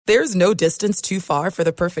There's no distance too far for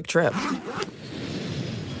the perfect trip.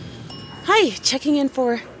 Hi, checking in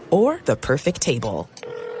for... Or the perfect table.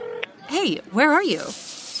 Hey, where are you?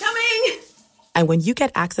 Coming! And when you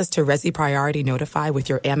get access to Resi Priority Notify with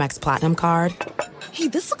your Amex Platinum card... Hey,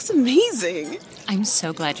 this looks amazing. I'm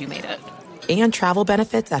so glad you made it. And travel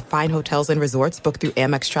benefits at fine hotels and resorts booked through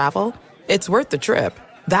Amex Travel, it's worth the trip.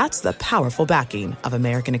 That's the powerful backing of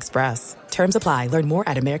American Express. Terms apply. Learn more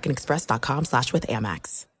at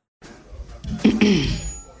americanexpress.com/withAmex.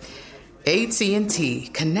 AT&T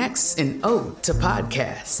connects an ode to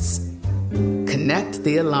podcasts. Connect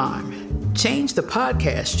the alarm. Change the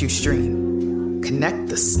podcast you stream. Connect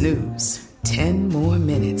the snooze. 10 more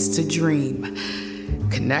minutes to dream.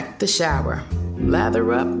 Connect the shower.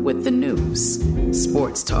 Lather up with the news.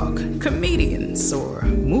 Sports talk, comedians, or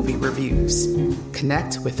movie reviews.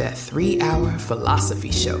 Connect with that 3-hour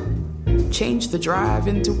philosophy show. Change the drive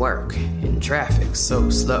into work in traffic so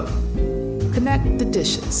slow. Connect the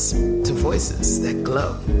dishes to voices that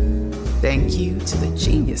glow. Thank you to the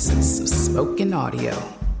geniuses of spoken audio.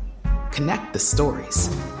 Connect the stories.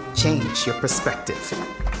 Change your perspective.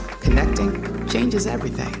 Connecting changes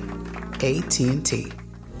everything. AT&T.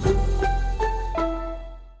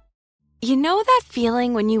 You know that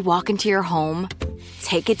feeling when you walk into your home,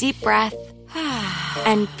 take a deep breath,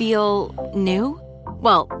 and feel new?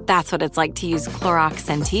 Well, that's what it's like to use Clorox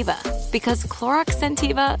Scentiva. Because Clorox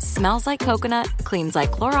Scentiva smells like coconut, cleans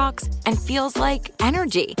like Clorox, and feels like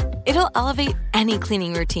energy. It'll elevate any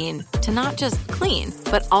cleaning routine to not just clean,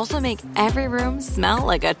 but also make every room smell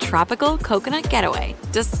like a tropical coconut getaway.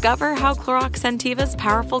 Discover how Clorox Scentiva's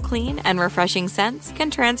powerful clean and refreshing scents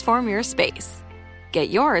can transform your space. Get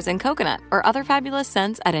yours in coconut or other fabulous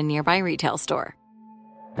scents at a nearby retail store.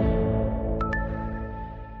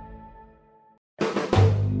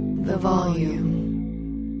 The Volume.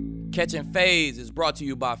 Catching Phase is brought to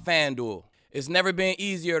you by FanDuel. It's never been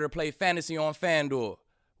easier to play fantasy on FanDuel.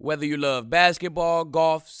 Whether you love basketball,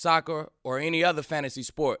 golf, soccer, or any other fantasy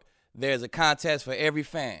sport, there's a contest for every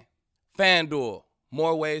fan. FanDuel,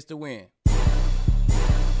 more ways to win.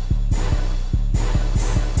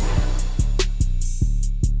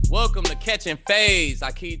 Welcome to Catching Phase.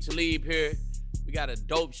 Aqib Talib here. We got a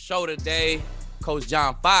dope show today. Coach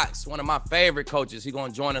John Fox, one of my favorite coaches. He's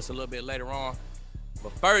going to join us a little bit later on.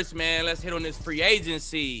 But first, man, let's hit on this free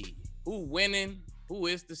agency. Who winning? Who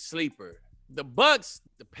is the sleeper? The Bucks,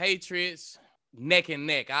 the Patriots, neck and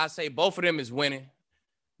neck. I say both of them is winning.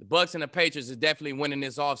 The Bucks and the Patriots is definitely winning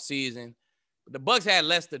this offseason. But the Bucks had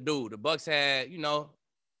less to do. The Bucks had,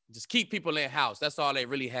 just keep people in-house. That's all they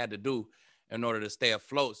really had to do in order to stay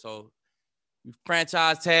afloat. So you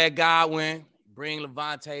franchise tag Godwin, bring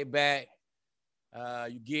Levante back,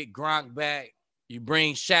 you get Gronk back, you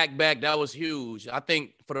bring Shaq back. That was huge. I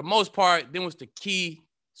think for the most part, them was the key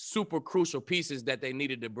super crucial pieces that they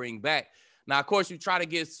needed to bring back. Now, of course, you try to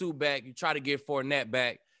get Sue back, you try to get Fournette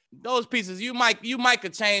back. Those pieces, you might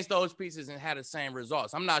could change those pieces and have the same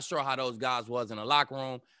results. I'm not sure how those guys was in the locker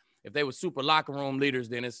room. If they were super locker room leaders,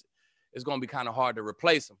 then it's going to be kind of hard to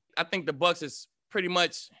replace them. I think the Bucks is pretty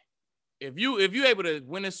much, if you able to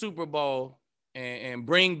win a Super Bowl and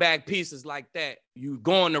bring back pieces like that, you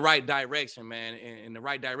go in the right direction, man, in the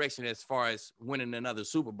right direction as far as winning another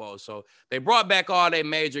Super Bowl. So they brought back all their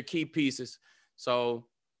major key pieces. So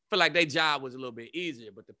I feel like their job was a little bit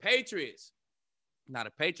easier. But the Patriots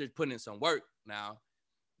putting in some work now.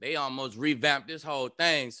 They almost revamped this whole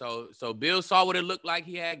thing. So Bill saw what it looked like.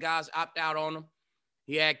 He had guys opt out on him.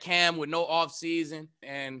 He had Cam with no offseason,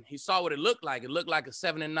 and he saw what it looked like. It looked like a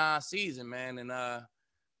 7-9 season, man, and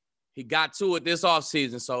he got to it this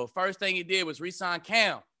offseason. So first thing he did was re-sign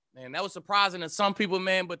Cam, and that was surprising to some people,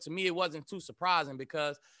 man, but to me it wasn't too surprising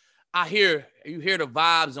because you hear the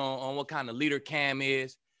vibes on what kind of leader Cam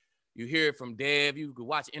is. You hear it from Dev. You can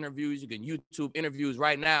watch interviews. You can YouTube interviews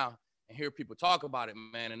right now and hear people talk about it,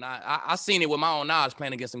 man. And I seen it with my own eyes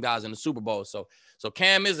playing against some guys in the Super Bowl. So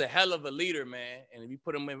Cam is a hell of a leader, man. And if you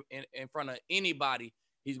put him in front of anybody,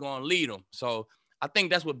 he's going to lead them. So I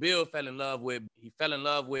think that's what Bill fell in love with. He fell in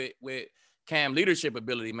love with Cam leadership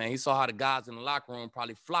ability, man. He saw how the guys in the locker room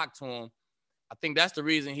probably flocked to him. I think that's the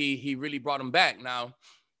reason he really brought him back. Now,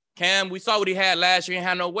 Cam, we saw what he had last year and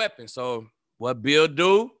had no weapon. So what Bill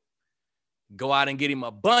do? Go out and get him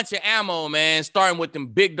a bunch of ammo, man, starting with them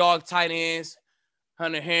big dog tight ends,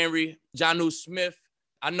 Hunter Henry, Jonnu Smith.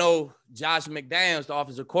 I know Josh McDaniels, the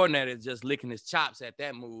offensive coordinator, is just licking his chops at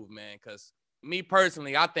that move, man, because me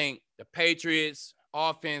personally, I think the Patriots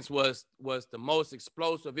offense was the most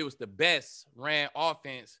explosive. It was the best ran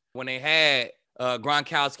offense when they had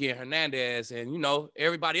Gronkowski and Hernandez, and,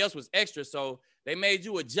 everybody else was extra. So they made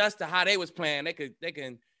you adjust to how they was playing. They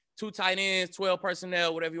can 2 tight ends, 12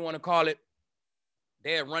 personnel, whatever you want to call it.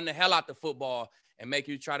 They'll run the hell out the football and make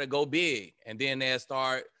you try to go big. And then they'll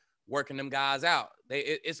start working them guys out.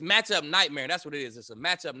 It's matchup nightmare. That's what it is. It's a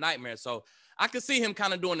matchup nightmare. So I could see him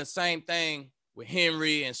kind of doing the same thing with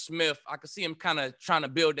Henry and Smith. I could see him kind of trying to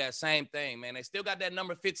build that same thing, man. They still got that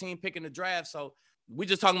number 15 pick in the draft. So we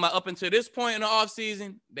just talking about up until this point in the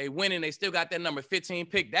offseason, they winning. They still got that number 15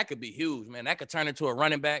 pick. That could be huge, man. That could turn into a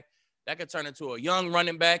running back. That could turn into a young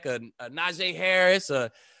running back, a Najee Harris,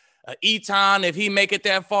 a Eton if he make it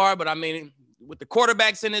that far. But, I mean, with the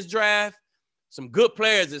quarterbacks in this draft, some good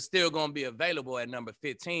players is still going to be available at number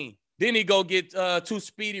 15. Then he go get 2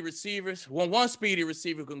 speedy receivers. One speedy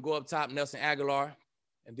receiver can go up top, Nelson Aguilar.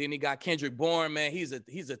 And then he got Kendrick Bourne, man. He's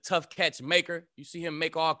a tough catch maker. You see him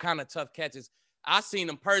make all kind of tough catches. I seen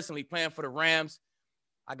him personally playing for the Rams.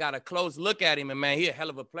 I got a close look at him, and, man, he a hell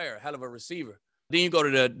of a player, hell of a receiver. Then you go to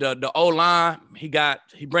the O-line.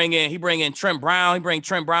 He bring in Trent Brown. He bring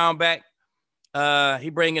Trent Brown back. He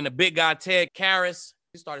bring in the big guy, Ted Karras.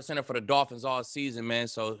 He started center for the Dolphins all season, man.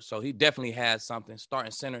 So he definitely has something,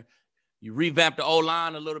 starting center. You revamp the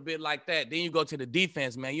O-line a little bit like that. Then you go to the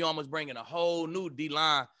defense, man. You almost bring in a whole new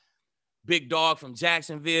D-line. Big dog from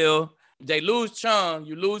Jacksonville. They lose Chung.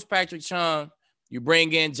 You lose Patrick Chung. You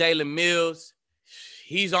bring in Jalen Mills.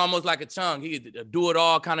 He's almost like a Chung. He's a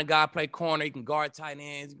do-it-all kind of guy, play corner. He can guard tight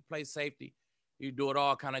ends. He can play safety. He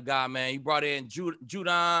do-it-all kind of guy, man. You brought in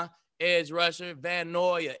Judon, edge rusher. Van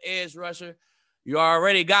Noy, an edge rusher. You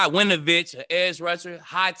already got Winovich, an edge rusher.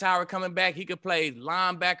 Hightower coming back. He could play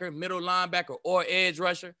linebacker, middle linebacker, or edge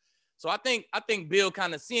rusher. So I think Bill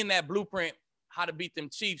kind of seeing that blueprint, how to beat them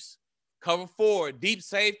Chiefs. Cover 4, deep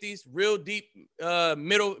safeties, real deep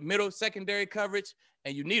middle secondary coverage,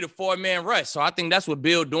 and you need a 4-man rush. So I think that's what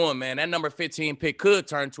Bill doing, man. That number 15 pick could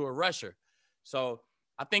turn to a rusher. So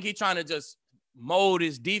I think he's trying to just mold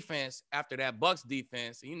his defense after that Bucs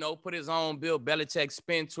defense. You know, put his own Bill Belichick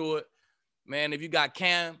spin to it. Man, if you got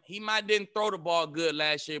Cam, he might didn't throw the ball good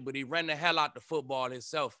last year, but he ran the hell out the football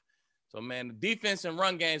himself. So, man, the defense and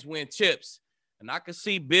run games win chips. And I could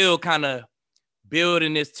see Bill kind of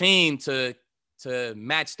building this team to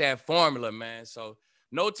match that formula, man. So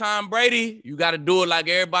no Tom Brady, you got to do it like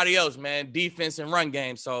everybody else, man, defense and run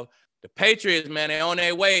game. So the Patriots, man, they're on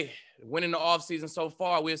their way, winning the offseason so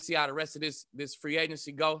far. We'll see how the rest of this free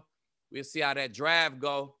agency go. We'll see how that draft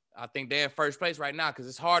go. I think they're in first place right now because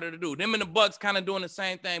it's harder to do. Them and the Bucs kind of doing the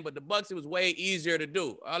same thing, but the Bucs, it was way easier to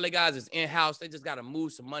do. All the guys is in-house. They just got to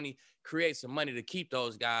move some money, create some money to keep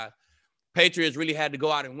those guys. Patriots really had to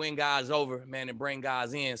go out and win guys over, man, and bring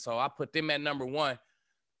guys in. So I put them at number 1,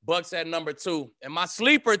 Bucs at number 2. And my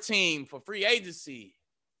sleeper team for free agency,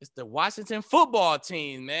 it's the Washington football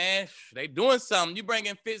team, man. They doing something. You bring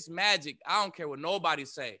in Fitzmagic. I don't care what nobody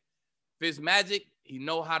say. Fitzmagic, he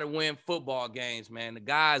know how to win football games, man. The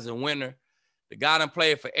guy's a winner. The guy done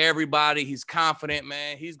played for everybody. He's confident,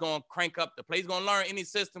 man. He's going to crank up the play. He's going to learn any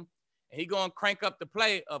system, and he's going to crank up the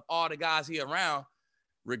play of all the guys he around.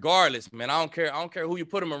 Regardless, man, I don't care who you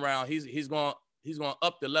put him around. He's going to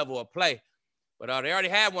up the level of play. But they already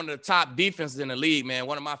have one of the top defenses in the league, man.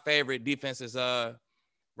 One of my favorite defenses,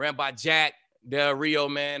 ran by Jack Del Rio,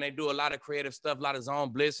 man. They do a lot of creative stuff, a lot of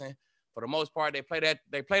zone blitzing. For the most part, they play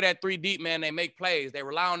that 3 deep, man. They make plays. They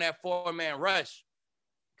rely on that 4-man rush,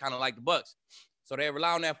 kind of like the Bucs. So they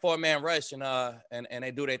rely on that 4-man rush and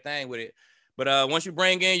they do their thing with it. But once you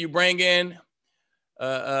bring in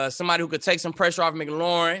somebody who could take some pressure off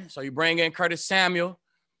McLaurin. So you bring in Curtis Samuel,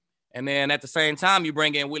 and then at the same time you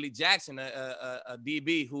bring in Willie Jackson, a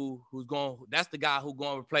DB that's the guy who's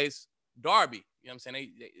going to replace Darby. You know what I'm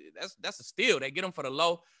saying? That's a steal. They get him for the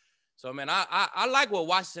low. So, man, I like what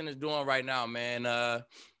Washington is doing right now, man.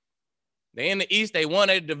 They in the East. They won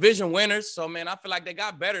a division winners. So, man, I feel like they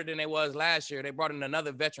got better than they was last year. They brought in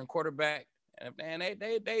another veteran quarterback. And, man,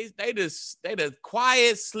 they the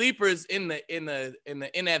quiet sleepers in the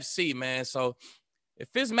NFC, man. So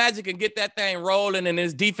if Fitzmagic can get that thing rolling and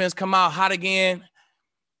his defense come out hot again,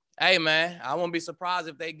 hey, man, I won't be surprised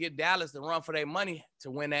if they get Dallas to run for their money to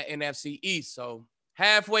win that NFC East. So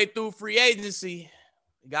halfway through free agency,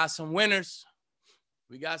 we got some winners.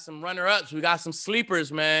 We got some runner-ups. We got some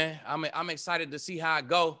sleepers, man. I'm excited to see how it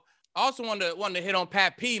go. I also wanted to hit on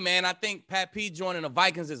Pat P, man. I think Pat P joining the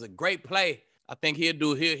Vikings is a great play. I think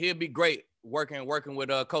he'll be great working with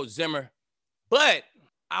Coach Zimmer. But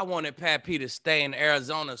I wanted Pat P to stay in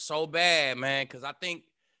Arizona so bad, man, because I think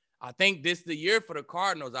this is the year for the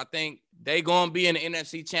Cardinals. I think they gonna be in the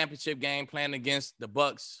NFC Championship game playing against the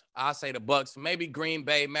Bucs. I say the Bucs, maybe Green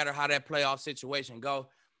Bay, matter how that playoff situation go.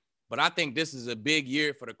 But I think this is a big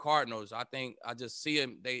year for the Cardinals. I just see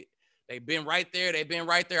them. They They've been right there.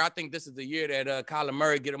 I think this is the year that Kyler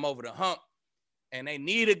Murray get them over the hump. And they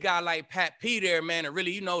need a guy like Pat P there, man, to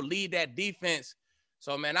really, lead that defense.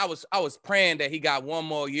 So, man, I was praying that he got one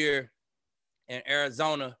more year in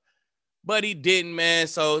Arizona, but he didn't, man.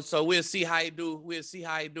 So we'll see how he do. We'll see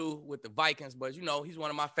how he do with the Vikings. But, he's one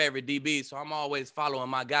of my favorite DBs, so I'm always following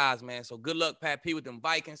my guys, man. So good luck, Pat P, with them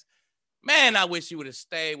Vikings. Man, I wish you would have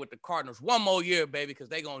stayed with the Cardinals one more year, baby, because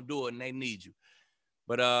they're going to do it and they need you.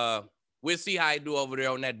 But we'll see how he do over there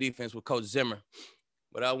on that defense with Coach Zimmer.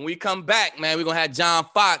 But when we come back, man, we're going to have John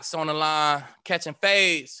Fox on the line, catching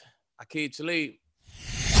fades. Aqib Talib.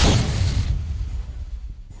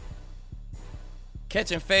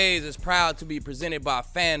 Catching Fades is proud to be presented by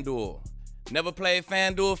FanDuel. Never played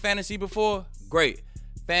FanDuel Fantasy before? Great.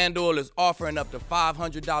 FanDuel is offering up to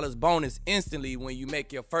 $500 bonus instantly when you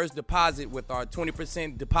make your first deposit with our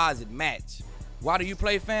 20% deposit match. Why do you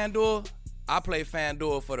play FanDuel? I play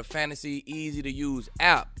FanDuel for the fantasy easy-to-use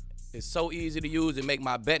app. It's so easy to use and make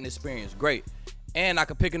my betting experience great. And I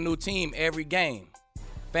can pick a new team every game.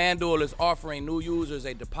 FanDuel is offering new users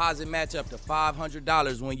a deposit match up to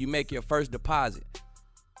 $500 when you make your first deposit.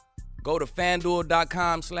 Go to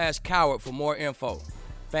FanDuel.com/coward for more info.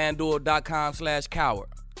 FanDuel.com/coward.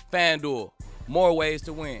 FanDuel, more ways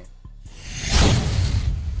to win.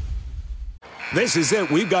 This is it.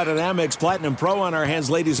 We've got an Amex Platinum Pro on our hands,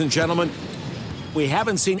 ladies and gentlemen. We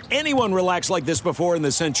haven't seen anyone relax like this before in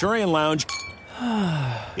the Centurion Lounge.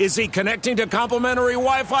 Is he connecting to complimentary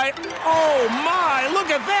Wi-Fi? Oh, my. Look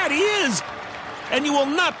at that. He is. And you will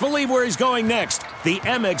not believe where he's going next. The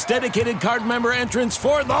Amex dedicated card member entrance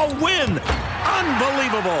for the win.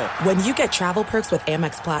 Unbelievable. When you get travel perks with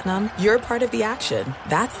Amex Platinum, you're part of the action.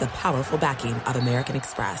 That's the powerful backing of American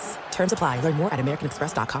Express. Terms apply. Learn more at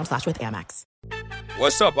americanexpress.com/withAmex.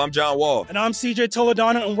 What's up? I'm John Wall. And I'm CJ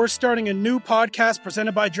Toledano, and we're starting a new podcast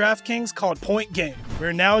presented by DraftKings called Point Game.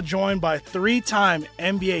 We're now joined by three-time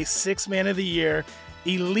NBA Sixth Man of the Year,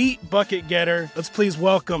 elite bucket getter. Let's please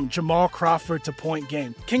welcome Jamal Crawford to Point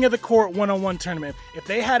Game. King of the Court one-on-one tournament. If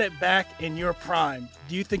they had it back in your prime,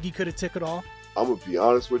 do you think you could have took it all? I'm going to be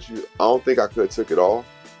honest with you. I don't think I could have took it all,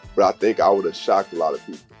 but I think I would have shocked a lot of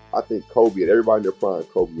people. I think Kobe and everybody in their prime,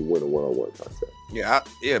 Kobe would win a one-on-one contest. Yeah,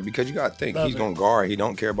 because you got to think, he's going to guard. He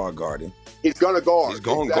don't care about guarding. He's going to guard. He's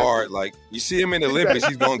going to guard. Like, you see him in the Olympics,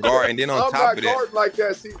 he's going to guard. And then on top of that. Like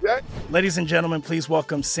that, see that? Ladies and gentlemen, please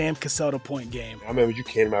welcome Sam Cassell to Point Game. I remember you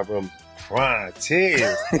came out from prime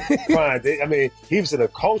 10. I mean, he was in a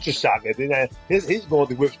culture shock. And then he's going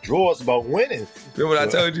through withdrawals about winning. Remember what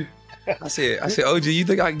I told you? I said, OG, you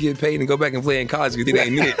think I can get paid and go back and play in college because it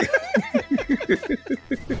ain't it?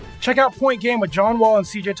 Check out Point Game with John Wall and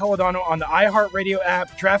CJ Toledano on the iHeartRadio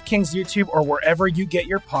app, DraftKings YouTube, or wherever you get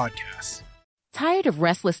your podcasts. Tired of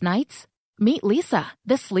restless nights? Meet Leesa,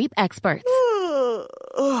 the sleep experts.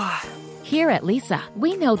 Here at Leesa,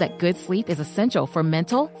 we know that good sleep is essential for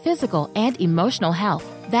mental, physical, and emotional health.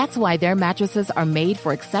 That's why their mattresses are made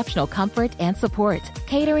for exceptional comfort and support,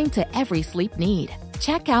 catering to every sleep need.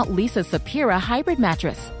 Check out Leesa's Sapira Hybrid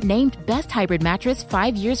Mattress, named Best Hybrid Mattress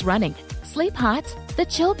 5 years running. Sleep hot? The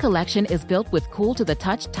Chill Collection is built with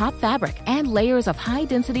cool-to-the-touch top fabric and layers of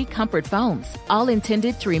high-density comfort foams, all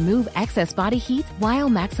intended to remove excess body heat while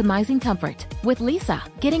maximizing comfort. With Leesa,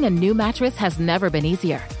 getting a new mattress has never been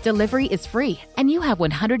easier. Delivery is free, and you have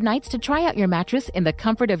 100 nights to try out your mattress in the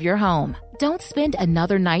comfort of your home. Don't spend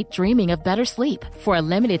another night dreaming of better sleep. For a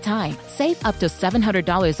limited time, save up to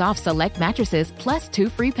 $700 off select mattresses plus 2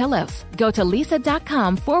 free pillows. Go to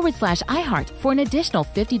leesa.com/iHeart for an additional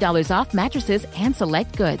 $50 off mattresses and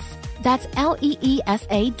select goods. That's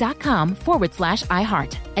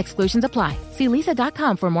LEESA.com/iHeart. Exclusions apply. See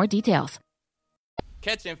leesa.com for more details.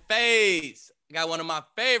 Catching Fades. I got one of my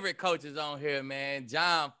favorite coaches on here, man.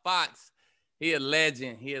 John Fox. He a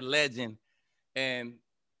legend. And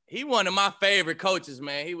he one of my favorite coaches,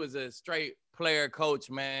 man. He was a straight player coach,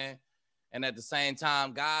 man. And at the same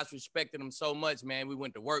time, guys respected him so much, man. We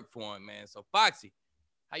went to work for him, man. So, Foxy,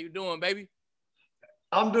 how you doing, baby?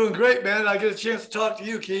 I'm doing great, man. I get a chance to talk to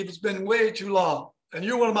you, Keith. It's been way too long. And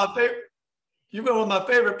you're one of my favorite. You've been one of my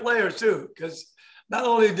favorite players, too, because not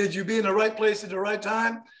only did you be in the right place at the right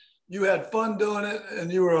time, you had fun doing it,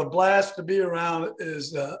 and you were a blast to be around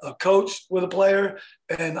as a coach with a player.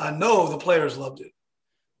 And I know the players loved it.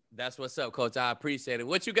 That's what's up, Coach. I appreciate it.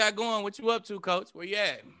 What you got going? What you up to, Coach? Where you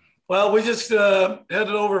at? Well, we just headed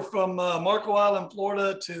over from Marco Island,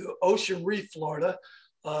 Florida to Ocean Reef, Florida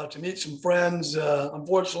to meet some friends.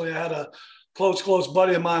 Unfortunately, I had a close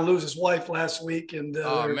buddy of mine lose his wife last week. And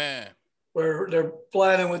they're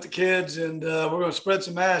flying in with the kids, and we're going to spread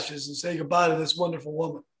some ashes and say goodbye to this wonderful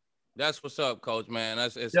woman. That's what's up, Coach, man.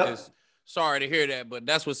 sorry to hear that, but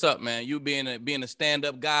that's what's up, man. You being a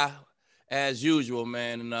stand-up guy as usual,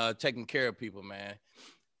 man, and taking care of people, man.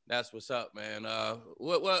 That's what's up, man.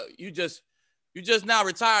 Well, you just now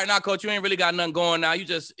retired now, Coach. You ain't really got nothing going now. You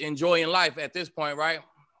just enjoying life at this point, right?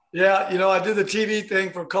 Yeah, I did the TV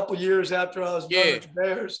thing for a couple years after I was done with the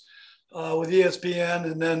Bears with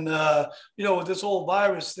ESPN. And then, with this whole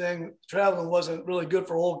virus thing, traveling wasn't really good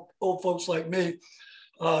for old folks like me.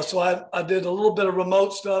 So I did a little bit of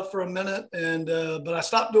remote stuff for a minute, but I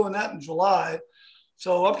stopped doing that in July.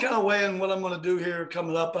 So I'm kind of weighing what I'm going to do here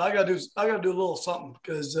coming up. But I got to do a little something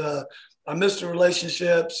because I missed the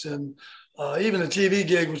relationships, and even the TV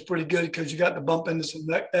gig was pretty good because you got to bump into some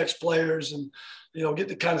ex-players and get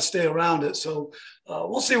to kind of stay around it. So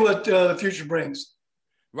we'll see what the future brings.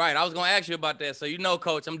 Right. I was going to ask you about that. So,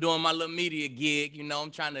 Coach, I'm doing my little media gig.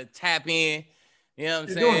 I'm trying to tap in. You know what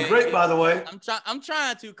I'm saying? You're doing great, by the way. I'm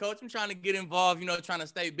trying to, Coach. I'm trying to get involved, trying to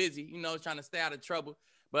stay busy, trying to stay out of trouble.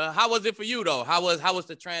 But how was it for you, though? How was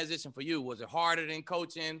the transition for you? Was it harder than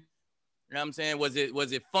coaching? You know what I'm saying? Was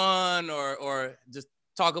it fun or just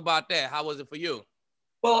talk about that? How was it for you?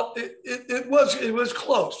 Well, it was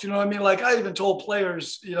close. Like I even told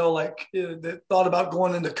players, that thought about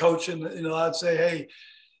going into coaching, I'd say, hey,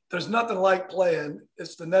 there's nothing like playing.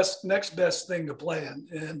 It's the next best thing to playing.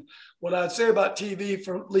 And what I'd say about TV,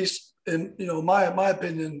 for at least in, my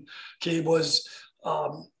opinion, Keeb, was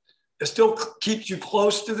it still keeps you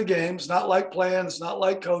close to the game. It's not like playing. It's not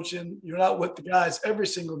like coaching. You're not with the guys every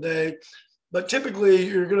single day. But typically,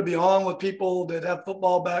 you're going to be on with people that have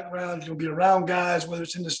football backgrounds. You'll be around guys, whether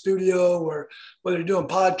it's in the studio or whether you're doing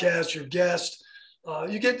podcasts, your guest.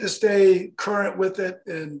 You get to stay current with it.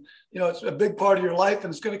 And, it's a big part of your life,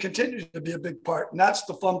 and it's going to continue to be a big part. And that's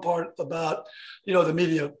the fun part about, the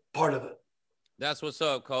media part of it. That's what's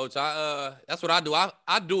up, Coach. That's what I do.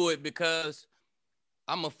 I do it because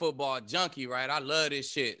I'm a football junkie, right? I love this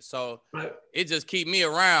shit. So It just keep me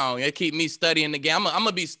around. It keep me studying the game. I'm going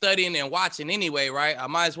to be studying and watching anyway, right? I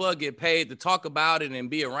might as well get paid to talk about it and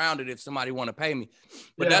be around it if somebody want to pay me.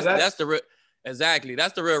 But that's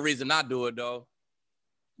the real reason I do it, though.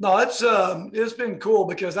 No, it's been cool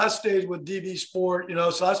because I stayed with DB Sport,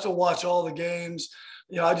 so I still watch all the games.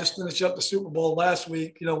 I just finished up the Super Bowl last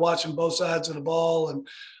week, watching both sides of the ball and,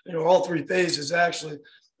 all three phases actually.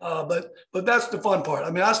 But that's the fun part.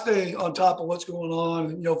 I stay on top of what's going on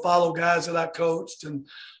and, follow guys that I coached. And,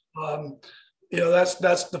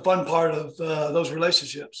 that's the fun part of those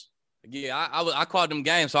relationships. Yeah, I called them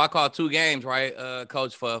games. So I called 2 games, right,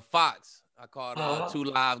 Coach, for Fox. I called 2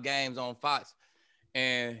 live games on Fox.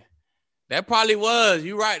 And that probably was,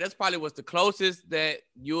 you're right, that's probably was the closest that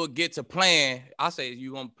you'll get to playing. I say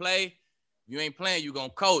you're going to play. If you ain't playing, you're going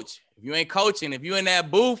to coach. If you ain't coaching, if you're in that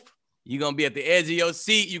booth, you're going to be at the edge of your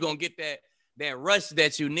seat. You're going to get that rush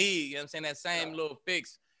that you need. You know what I'm saying? That same little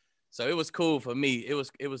fix. So it was cool for me. It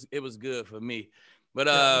was good for me. But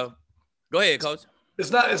go ahead, Coach.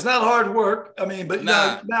 It's not hard work. But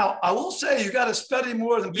now I will say you got to study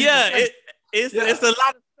more than people think. It's a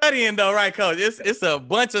lot of studying though, right, Coach? It's a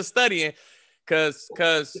bunch of studying because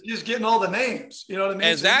just getting all the names, you know what I mean?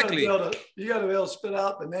 Exactly. So you got to be able to spit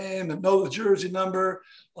out the name and know the jersey number,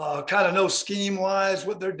 kind of know scheme wise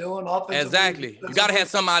what they're doing. Exactly. You got to have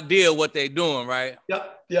some idea what they're doing, right?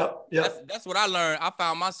 Yep. That's what I learned. I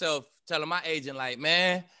found myself telling my agent, like,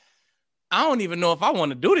 man, I don't even know if I want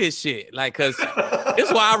to do this shit. Like, cause this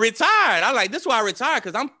is why I retired. This is why I retired.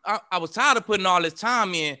 Cause I was tired of putting all this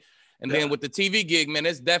time in. And then with the TV gig, man,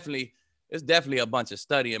 it's definitely a bunch of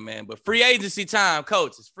studying, man. But free agency time,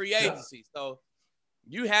 Coach, it's free agency. So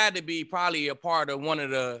you had to be probably a part of one of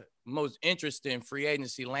the most interesting free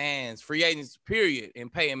agency period, in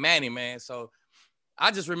Peyton Manning, man. So I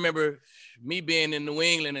just remember me being in New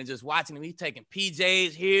England and just watching him. He taking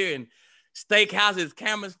PJs here and steakhouses,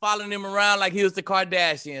 cameras following him around like he was the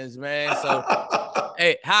Kardashians, man. So,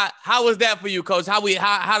 hey, how was that for you, Coach? How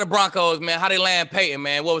the Broncos, man? How they land Peyton,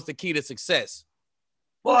 man? What was the key to success?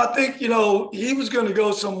 Well, I think he was going to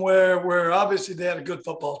go somewhere where obviously they had a good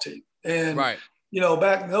football team, and right.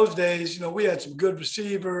 Back in those days, we had some good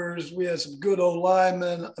receivers, we had some good old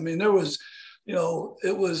linemen. There was,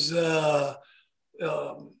 it was.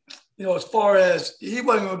 As far as he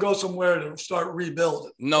wasn't going to go somewhere to start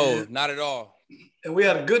rebuilding. No, not at all. And we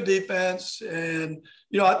had a good defense. And,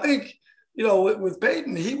 I think, with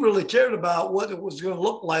Peyton, he really cared about what it was going to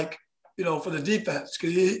look like, for the defense.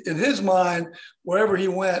 Because in his mind, wherever he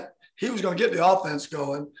went, he was going to get the offense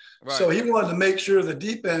going. Right. So he wanted to make sure the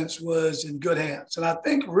defense was in good hands. And I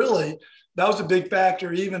think really that was a big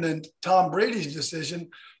factor even in Tom Brady's decision,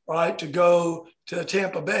 right, to go to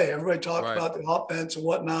Tampa Bay. Everybody talks about the offense and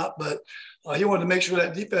whatnot, but He wanted to make sure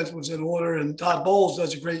that defense was in order, and Todd Bowles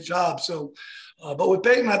does a great job. So, but with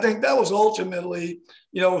Peyton, I think that was ultimately,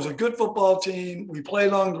 it was a good football team. We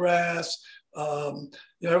played on grass.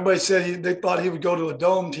 Everybody said they thought he would go to a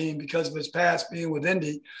dome team because of his past being with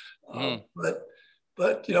Indy.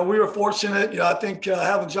 But we were fortunate. I think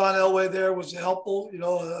having John Elway there was helpful.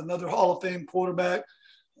 Another Hall of Fame quarterback.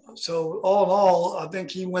 So all in all, I think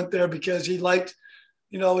he went there because he liked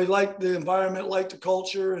the environment, liked the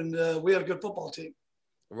culture, and we had a good football team.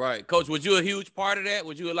 Right. Coach, was you a huge part of that?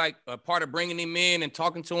 Was you like a part of bringing him in and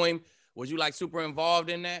talking to him? Was you like super involved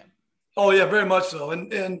in that? Oh, yeah, very much so.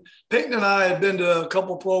 And Peyton and I had been to a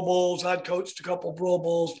couple Pro Bowls. I'd coached a couple Pro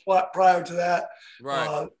Bowls prior to that.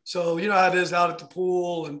 Right. So you know how it is out at the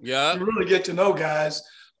pool, and you really get to know guys.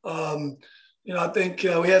 I think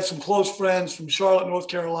we had some close friends from Charlotte, North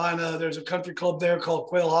Carolina. There's a country club there called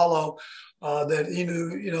Quail Hollow that he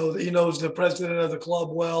knew, he knows the president of the club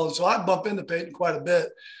well. And so I bump into Peyton quite a bit.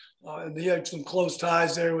 And he had some close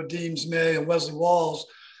ties there with Deems May and Wesley Walls.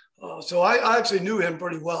 So I actually knew him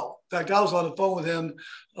pretty well. In fact, I was on the phone with him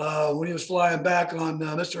when he was flying back on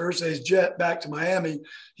Mr. Irsay's jet back to Miami.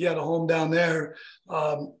 He had a home down there.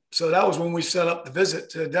 So that was when we set up the visit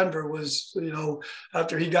to Denver, was,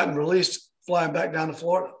 after he gotten released, flying back down to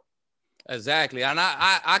Florida. Exactly. And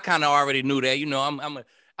I kind of already knew that.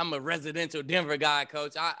 I'm a residential Denver guy,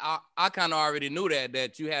 Coach. I kind of already knew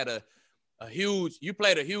that you had you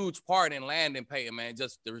played a huge part in landing Peyton, man.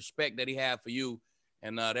 Just the respect that he had for you.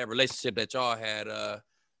 And that relationship that y'all had,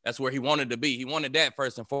 that's where he wanted to be. He wanted that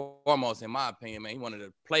first and foremost, in my opinion, man. He wanted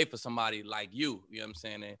to play for somebody like you, you know what I'm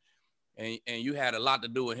saying? And you had a lot to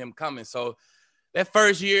do with him coming. So that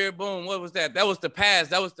first year, boom, what was that? That was the pass.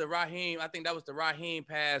 That was the Raheem. I think that was the Raheem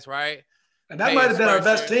pass, right? And that might have been our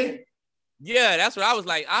best team. Yeah, that's what I was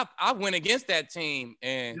like. I went against that team,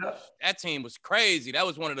 and that team was crazy. That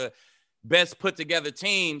was one of the best put together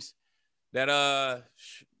teams that I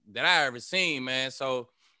ever seen, man. So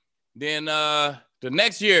then the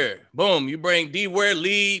next year, boom, you bring D. Ware,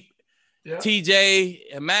 Leap,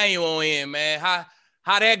 TJ, Emmanuel in, man.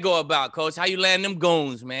 How that go about, Coach? How you land them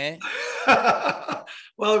goons, man?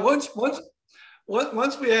 Well, once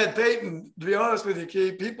we had Peyton, to be honest with you,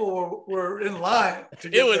 Keith, people were in line to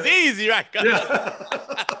get it was there. Easy, right? Yeah.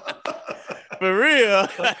 For real.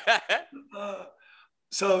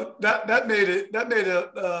 So that made it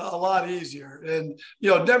a lot easier. And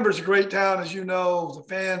Denver's a great town, as you know. The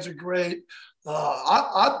fans are great.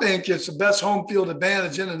 I think it's the best home field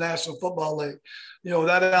advantage in the National Football League.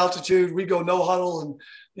 That altitude, we go no huddle,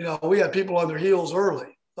 and we had people on their heels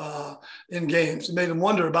early in games. It made them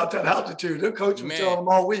wonder about that altitude. Their coach was telling them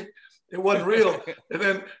all week it wasn't real, and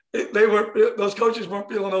then those coaches weren't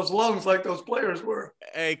feeling those lungs like those players were.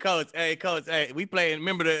 Hey, coach. We played.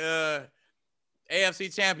 Remember the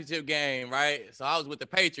AFC Championship game, right? So I was with the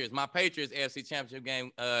Patriots. My Patriots AFC Championship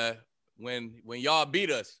game when y'all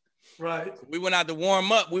beat us. Right. We went out to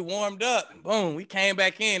warm up. We warmed up. Boom. We came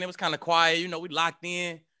back in. It was kind of quiet. We locked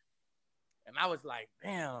in. And I was like,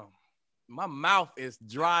 damn, my mouth is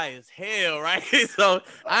dry as hell, right? So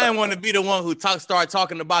I didn't want to be the one who start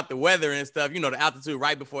talking about the weather and stuff, the altitude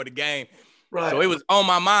right before the game. Right. So it was on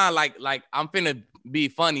my mind, like I'm finna be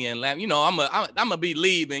funny and laugh. I'm gonna be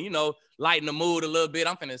leaving, lighten the mood a little bit.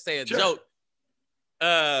 I'm finna say a joke.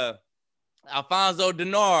 Alfonso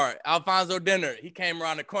Dinner, he came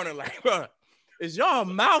around the corner like, bro, is y'all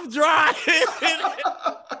mouth dry?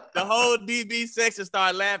 The whole DB section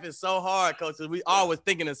started laughing so hard, Coach. We always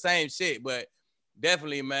thinking the same shit, but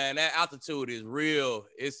definitely, man, that altitude is real.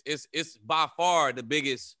 It's by far the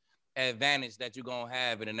biggest advantage that you're gonna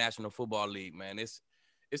have in the National Football League, man. It's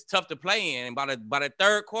tough to play in, and by the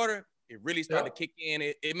third quarter, it really started to kick in.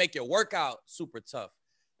 It make your workout super tough.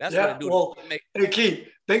 That's what it do. Well, hey, Keith,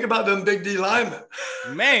 think about them big D linemen.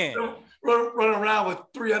 Man. Running around with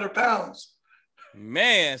 300 pounds.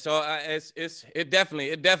 Man, so it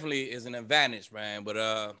definitely is an advantage, man.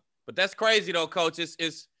 But that's crazy though, Coach.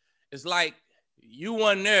 It's like you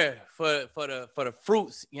weren't there for the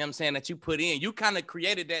fruits, you know what I'm saying, that you put in. You kind of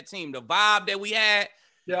created that team. The vibe that we had,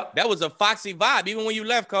 that was a Foxy vibe. Even when you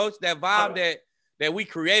left, Coach, that vibe that we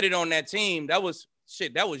created on that team, that was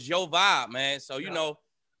your vibe, man. So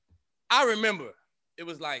I remember it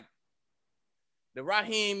was like the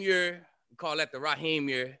Raheem year. We call that the Raheem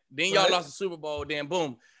year. Then y'all lost the Super Bowl. Then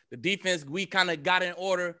boom, the defense, we kind of got in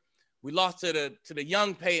order. We lost to the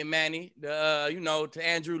young Peyton Manning, to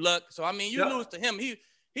Andrew Luck. So I mean, you lose to him.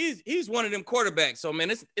 He's one of them quarterbacks. So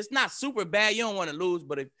man, it's not super bad. You don't want to lose,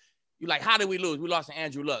 but if you like, how did we lose? We lost to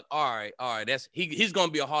Andrew Luck. All right. That's he's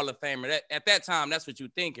gonna be a Hall of Famer. At that time, that's what you're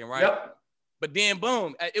thinking, right? Yep. But then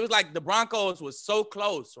boom, it was like the Broncos was so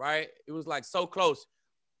close, right? It was like so close.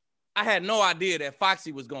 I had no idea that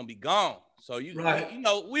Foxy was gonna be gone. So you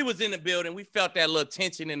know, we was in the building, we felt that little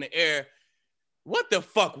tension in the air. What the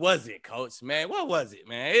fuck was it, Coach? Man, what was it,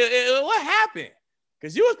 man? What happened?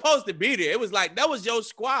 Because you was supposed to be there. It was like that was your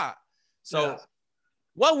squad. So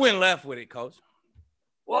what went left with it, Coach?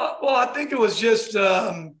 Well, I think it was just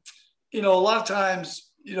you know, a lot of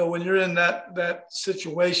times, you know, when you're in that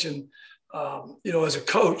situation, you know, as a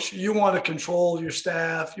coach, you want to control your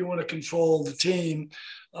staff, you want to control the team.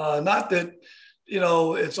 Not that, you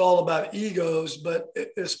know, it's all about egos, but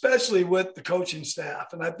especially with the coaching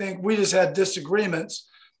staff. And I think we just had disagreements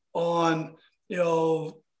on, you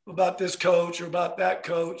know, about this coach or about that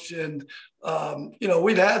coach. And, you know,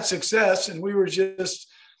 we'd had success and we were just,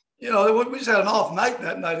 you know, we just had an off night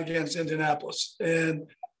that night against Indianapolis. And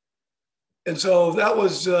so that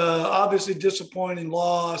was obviously disappointing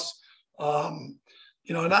loss.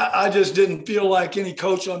 You know, and I just didn't feel like any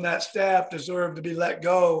coach on that staff deserved to be let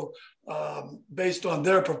go based on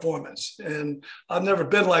their performance. And I've never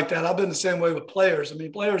been like that. I've been the same way with players. I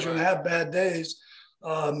mean, players are going to have bad days.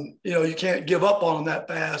 You know, you can't give up on them that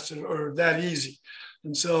fast or that easy.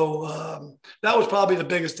 And so that was probably the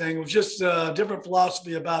biggest thing. It was just a different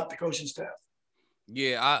philosophy about the coaching staff.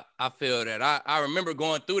 Yeah, I feel that. I remember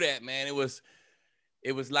going through that, man. It was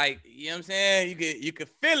like, you know what I'm saying? You could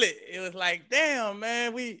feel it. It was like, damn,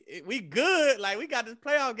 man, we good. Like, we got this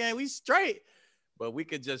playoff game. We straight. But we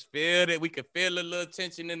could just feel it. We could feel a little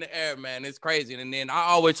tension in the air, man. It's crazy. And then I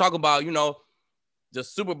always talk about, you know, the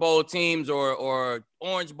Super Bowl teams or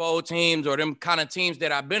Orange Bowl teams or them kind of teams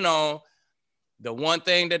that I've been on. The one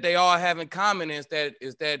thing that they all have in common is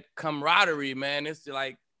that camaraderie, man. It's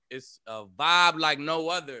like, it's a vibe like no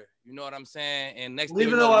other. You know what I'm saying? And next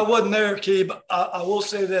even though I wasn't there, Keeb, I will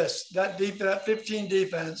say this: that 15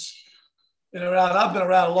 defense, I've been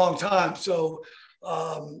around a long time, so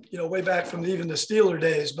you know, way back from even the Steeler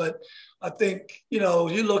days. But I think, you know,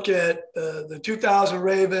 you look at the 2000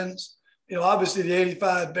 Ravens, you know, obviously the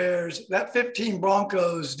 85 Bears, that 15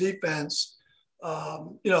 Broncos defense.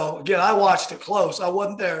 You know, again, I watched it close. I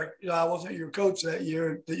wasn't there. You know, I wasn't your coach that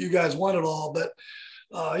year that you guys won it all, but.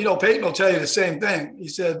 You know, Peyton will tell you the same thing. He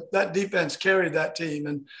said that defense carried that team.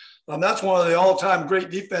 And that's one of the all-time great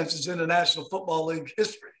defenses in the National Football League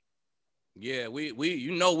history. Yeah, we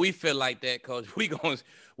you know, we feel like that, Coach. We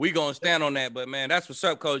gonna stand on that. But, man, that's what's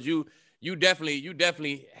up, Coach. You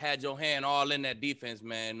definitely had your hand all in that defense,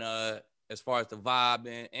 man, as far as the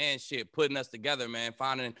vibe and shit, putting us together, man,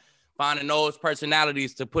 finding those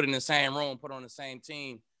personalities to put in the same room, put on the same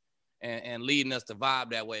team, and leading us to vibe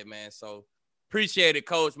that way, man. So, appreciate it,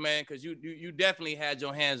 Coach, man, because you definitely had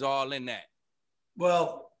your hands all in that.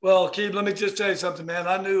 Well, Keeb, let me just tell you something, man.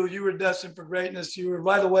 I knew you were destined for greatness. You were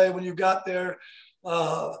right away when you got there.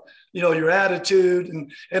 You know, your attitude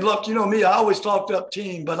and look, you know me, I always talked up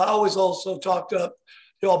team, but I always also talked up,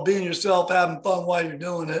 you know, being yourself, having fun while you're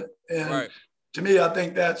doing it. And to me, I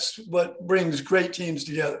think that's what brings great teams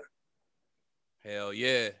together. Hell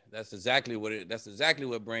yeah, that's exactly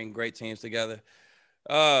what brings great teams together.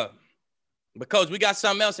 But, Coach, we got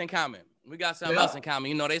something else in common.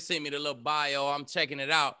 You know, they sent me the little bio. I'm checking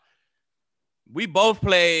it out. We both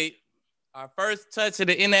played. Our first touch of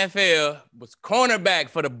the NFL was cornerback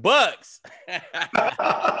for the Bucks.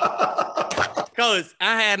 Coach,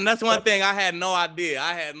 that's one thing I had no idea.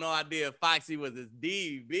 I had no idea Foxy was his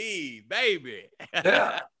DB, baby.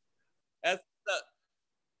 Yeah. That's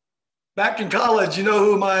back in college, you know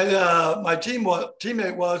who my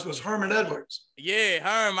teammate was Herman Edwards. Yeah,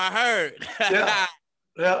 Herm, I heard.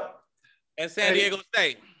 Yeah. At San Diego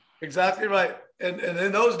State. Exactly right. And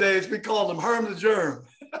in those days, we called him Herm the Germ.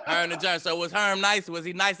 Herm the Germ. So was Herm nice? Was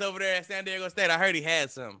he nice over there at San Diego State? I heard he had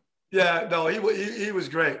some. Yeah, no, he was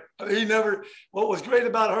great. What was great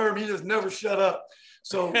about Herm, he just never shut up.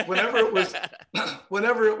 So whenever it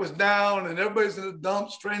was down and everybody's in the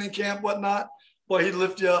dumps, training camp, whatnot, boy, he'd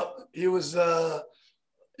lift you up. He was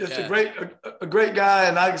just a great guy,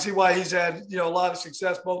 and I can see why he's had, you know, a lot of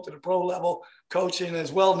success both at the pro level coaching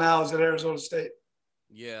as well now as at Arizona State.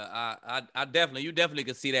 Yeah, I definitely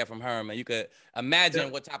could see that from Herm, and you could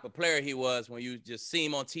imagine what type of player he was when you just see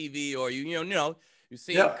him on TV or you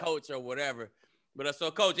see him coach or whatever. But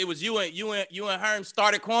so, Coach, it was you and Herm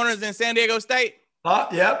started corners in San Diego State.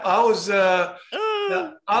 Yep, I was. I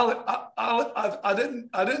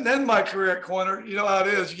didn't end my career at corner. You know how it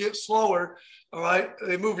is. You get slower. All right,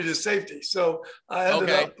 they move you to safety. So I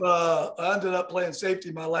ended up playing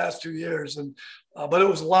safety my last 2 years, but it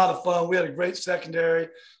was a lot of fun. We had a great secondary.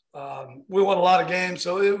 We won a lot of games,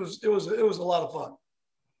 so it was a lot of fun.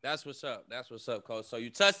 That's what's up. That's what's up, Coach. So you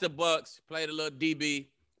touched the Bucks, played a little DB,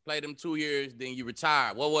 played them 2 years, then you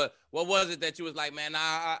retired. What was it that you was like, man,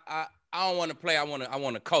 I don't want to play. I want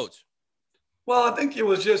to coach. Well, I think it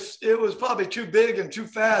was probably too big and too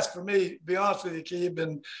fast for me, to be honest with you, Keeb.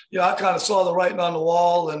 And, I kind of saw the writing on the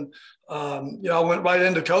wall, and, I went right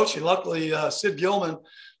into coaching. Luckily, Sid Gilman,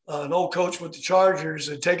 an old coach with the Chargers,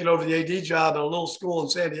 had taken over the AD job at a little school in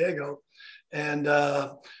San Diego. And,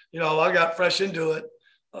 I got fresh into it,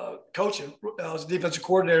 coaching. I was a defensive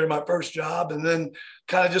coordinator in my first job, and then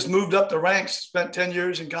kind of just moved up the ranks, spent 10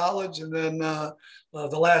 years in college, and then the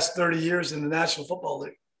last 30 years in the National Football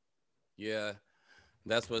League. Yeah,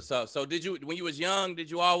 that's what's up. So when you was young,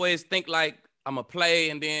 did you always think like, I'm going to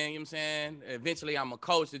play and then, you know what I'm saying, eventually I'm a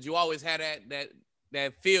coach? Did you always have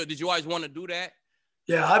that feel? Did you always want to do that?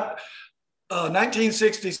 Yeah,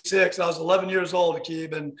 1966, I was 11 years old,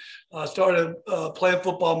 Akeem, and I started playing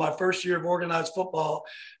football my first year of organized football,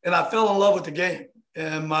 and I fell in love with the game.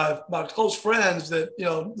 And my close friends that,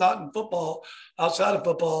 not in football, outside of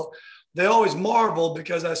football, they always marveled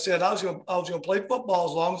because I said I was going to play football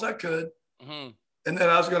as long as I could, and then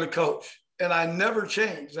I was going to coach. And I never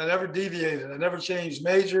changed. I never deviated. I never changed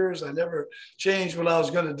majors. I never changed what I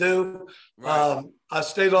was going to do. Right. I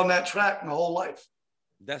stayed on that track my whole life.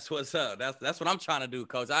 That's what's up. That's what I'm trying to do,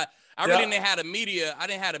 Coach. I really didn't have the media. I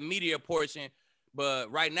didn't have the media portion,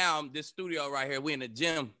 but right now, this studio right here, we in the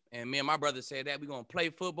gym, and me and my brother said that we're going to play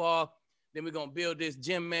football. Then we're going to build this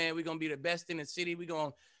gym, man. We're going to be the best in the city. We're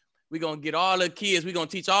going to get all the kids. We're going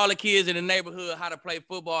to teach all the kids in the neighborhood how to play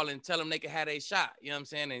football and tell them they can have their shot. You know what I'm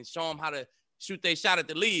saying? And show them how to shoot their shot at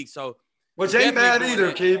the league. So, which ain't bad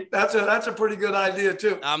either, Keith. That's a pretty good idea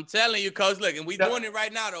too. I'm telling you, Coach. Look, and we doing it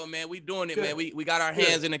right now, though, man. We doing it, man. We got our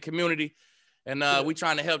hands in the community, and we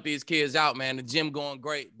trying to help these kids out, man. The gym going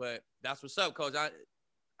great, but that's what's up, Coach.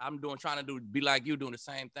 I'm trying to be like you, doing the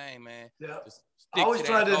same thing, man. Yeah. I always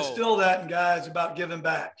try to instill that in guys about giving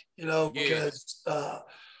back, because,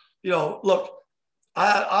 look,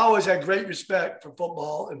 I always had great respect for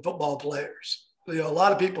football and football players. A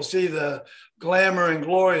lot of people see the glamour and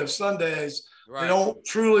glory of Sundays. Right. They don't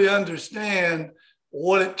truly understand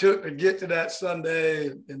what it took to get to that Sunday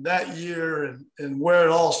and that year and where it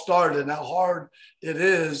all started and how hard it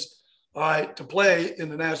is, all right, to play in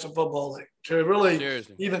the National Football League. To really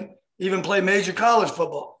even play major college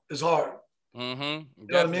football is hard. Mm-hmm. You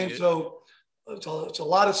know what I mean? So it's a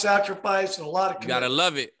lot of sacrifice and a lot of commitment. You got to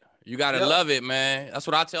love it. You got to love it, man. That's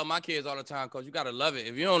what I tell my kids all the time, Coach. You got to love it.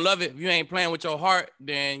 If you don't love it, if you ain't playing with your heart,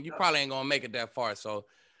 then you probably ain't going to make it that far. So,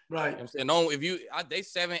 right. You know what I'm saying? They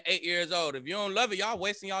 7, 8 years old. If you don't love it, y'all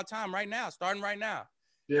wasting y'all time right now, starting right now.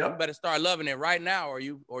 Yeah. You better start loving it right now or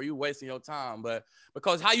you wasting your time. But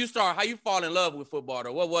because how you fall in love with football,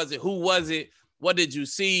 though? What was it? Who was it? What did you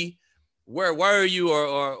see? Where were you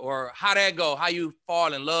or how that go? How you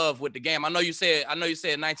fall in love with the game? I know you said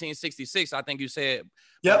 1966. I think you said.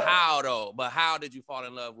 Yep. But how did you fall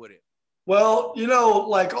in love with it? Well,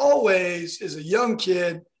 like always, as a young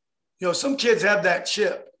kid, some kids have that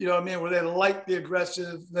chip, where they like the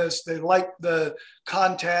aggressiveness, they like the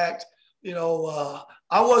contact. I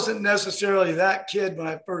wasn't necessarily that kid when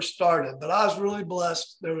I first started, but I was really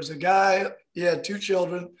blessed. There was a guy, he had 2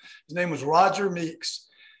 children. His name was Roger Meeks,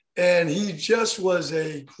 and he just was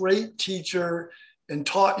a great teacher and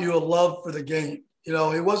taught you a love for the game. He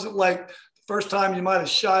wasn't like, first time you might have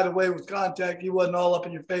shied away with contact, he wasn't all up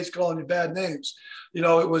in your face calling you bad names. It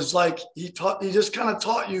was like he just kind of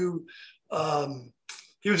taught you.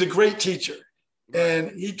 He was a great teacher,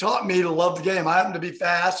 and he taught me to love the game. I happened to be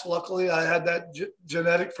fast. Luckily, I had that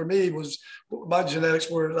genetic for me. My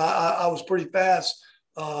genetics were I was pretty fast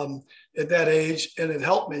at that age, and it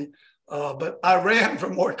helped me. But I ran for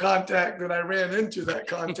more contact than I ran into that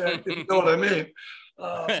contact. If you know what I mean.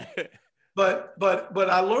 But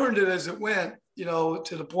I learned it as it went,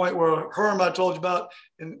 to the point where Herm, I told you about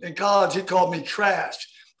in college, he called me trash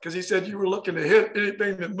because he said you were looking to hit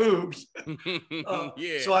anything that moves.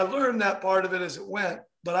 So I learned that part of it as it went,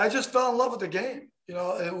 but I just fell in love with the game.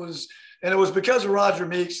 It was because of Roger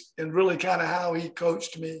Meeks and really kind of how he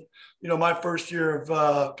coached me, my first year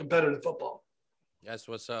of competitive football. That's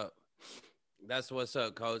what's up. That's what's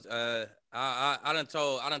up, Coach. I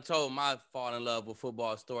done told my fall in love with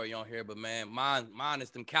football story on here, but man, mine is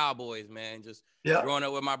them Cowboys, man. Just growing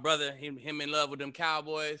up with my brother, him in love with them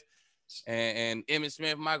Cowboys, and Emmitt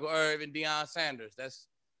Smith, Michael Irvin, Deion Sanders.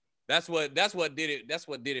 That's what did it. That's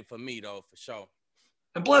what did it for me, though, for sure.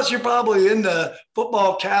 And plus, you're probably in the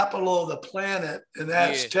football capital of the planet, and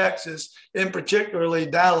that's Texas, in particularly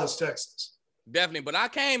Dallas, Texas. Definitely, but I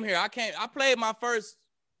came here. I played my first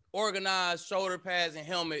organized shoulder pads and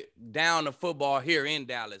helmet down to football here in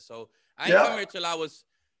Dallas. So I ain't come here till I was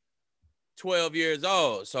 12 years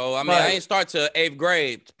old. So, I mean, I ain't start till 8th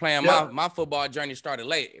grade playing. My football journey started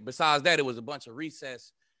late. Besides that, it was a bunch of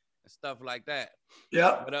recess and stuff like that.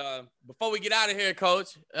 Yeah. But before we get out of here,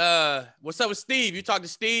 Coach, what's up with Steve? You talk to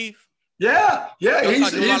Steve? Yeah.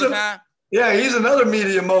 He's another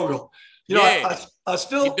media mogul. You know, I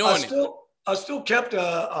still kept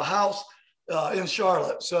a house in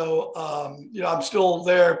Charlotte. So, you know, I'm still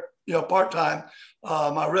there, you know, part-time.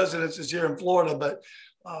 My residence is here in Florida, but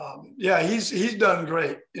he's done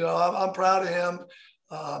great. You know, I'm proud of him.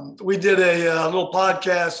 We did a little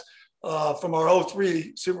podcast from our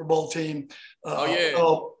 03 Super Bowl team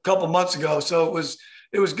a couple months ago. So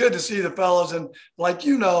it was good to see the fellows. And like,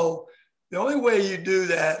 you know, the only way you do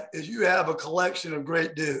that is you have a collection of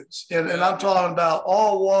great dudes. And I'm talking about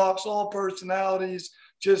all walks, all personalities,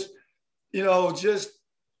 just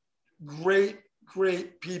great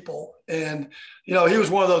people. And, you know, he was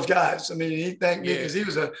one of those guys. I mean, he thanked me because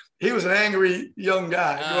he was an angry young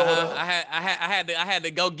guy growing up. I had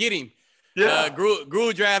to go get him. Yeah.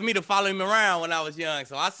 Gru drafted me to follow him around when I was young.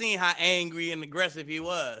 So I seen how angry and aggressive he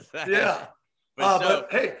was. Yeah. But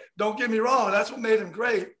hey, don't get me wrong. That's what made him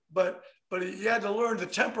great. But he had to learn to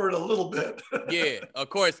temper it a little bit. Yeah, of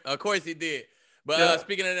course he did. But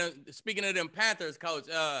speaking of them Panthers, Coach,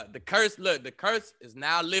 the curse is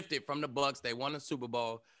now lifted from the Bucs. They won the Super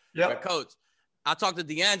Bowl. Yeah. But Coach, I talked to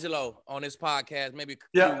D'Angelo on this podcast maybe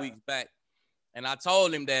a few weeks back, and I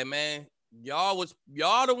told him that, man, y'all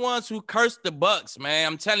the ones who cursed the Bucs, man.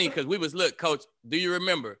 I'm telling you, because Coach, do you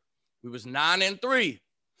remember? We was 9-3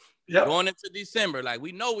 going into December. Like,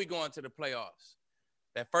 we know we going to the playoffs.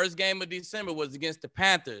 That first game of December was against the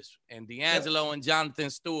Panthers, and D'Angelo and Jonathan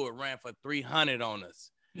Stewart ran for 300 on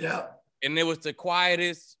us. Yeah. And it was the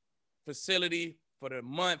quietest facility for the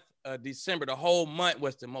month of December. The whole month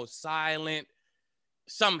was the most silent.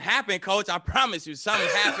 Something happened, Coach. I promise you, something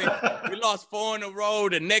happened. We lost 4 in a row.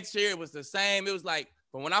 The next year, it was the same. It was like,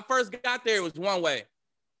 but when I first got there, it was one way.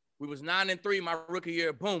 We was 9-3 my rookie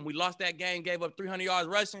year. Boom, we lost that game, gave up 300 yards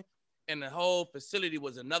rushing, and the whole facility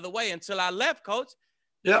was another way until I left, Coach.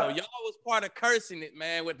 Yeah. So y'all was part of cursing it,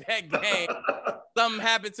 man, with that game. Something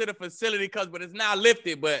happened to the facility, Coach, but it's now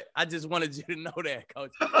lifted. But I just wanted you to know that,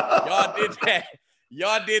 Coach. Y'all did that.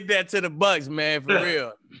 Y'all did that to the Bucs, man, for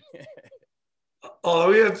real.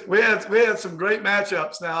 Oh, we had some great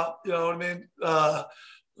matchups now. You know what I mean?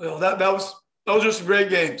 Those are some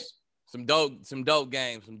great games. Some dope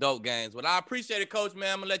games. Well, I appreciate it, Coach,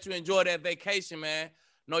 man. I'm gonna let you enjoy that vacation, man.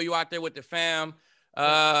 Know you out there with the fam.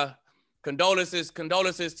 Condolences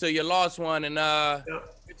to your lost one, and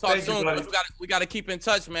we talk soon. We got to keep in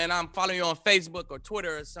touch, man. I'm following you on Facebook or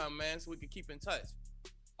Twitter or something, man, so we can keep in touch.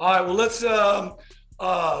 All right, well, let's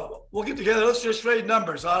we'll get together. Let's just trade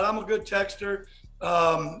numbers. All right? I'm a good texter,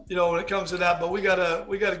 you know, when it comes to that, but we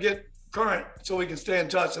gotta get current so we can stay in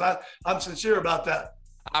touch, and I'm sincere about that.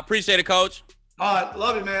 I appreciate it, Coach. All right,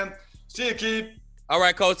 love you, man. See you, Keith. All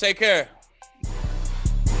right, Coach, take care.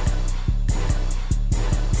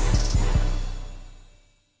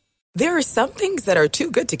 There are some things that are too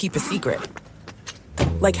good to keep a secret.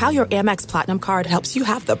 Like how your Amex Platinum card helps you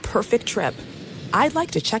have the perfect trip. I'd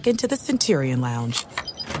like to check into the Centurion Lounge.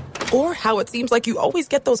 Or how it seems like you always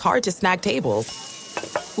get those hard-to-snag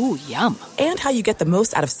tables. Ooh, yum. And how you get the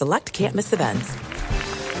most out of select can't-miss events.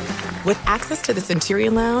 With access to the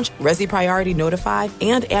Centurion Lounge, Resi Priority Notified,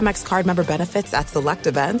 and Amex card member benefits at select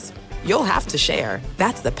events, you'll have to share.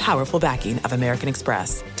 That's the powerful backing of American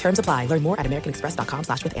Express. Terms apply. Learn more at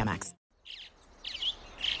americanexpress.com/withAmex.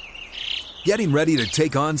 Getting ready to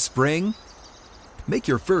take on spring? Make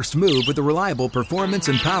your first move with the reliable performance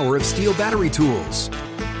and power of Steel battery tools.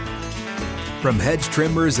 From hedge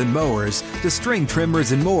trimmers and mowers to string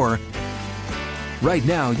trimmers and more, right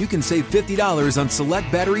now you can save $50 on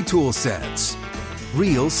select battery tool sets.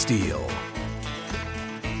 Real Steel.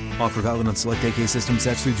 Offer valid on select AK system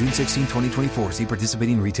sets through June 16, 2024. See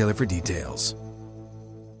participating retailer for details.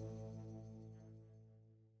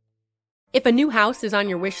 If a new house is on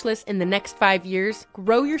your wish list in the next 5 years,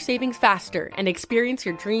 grow your savings faster and experience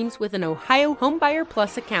your dreams with an Ohio Homebuyer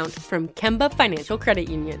Plus account from Kemba Financial Credit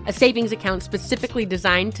Union. A savings account specifically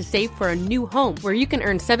designed to save for a new home where you can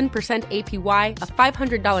earn 7% APY, a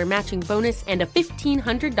 $500 matching bonus, and a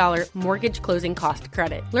 $1,500 mortgage closing cost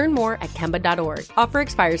credit. Learn more at Kemba.org. Offer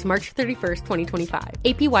expires March 31st, 2025.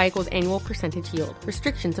 APY equals annual percentage yield.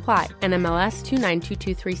 Restrictions apply. NMLS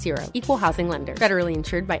 292230. Equal housing lender. Federally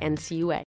insured by NCUA.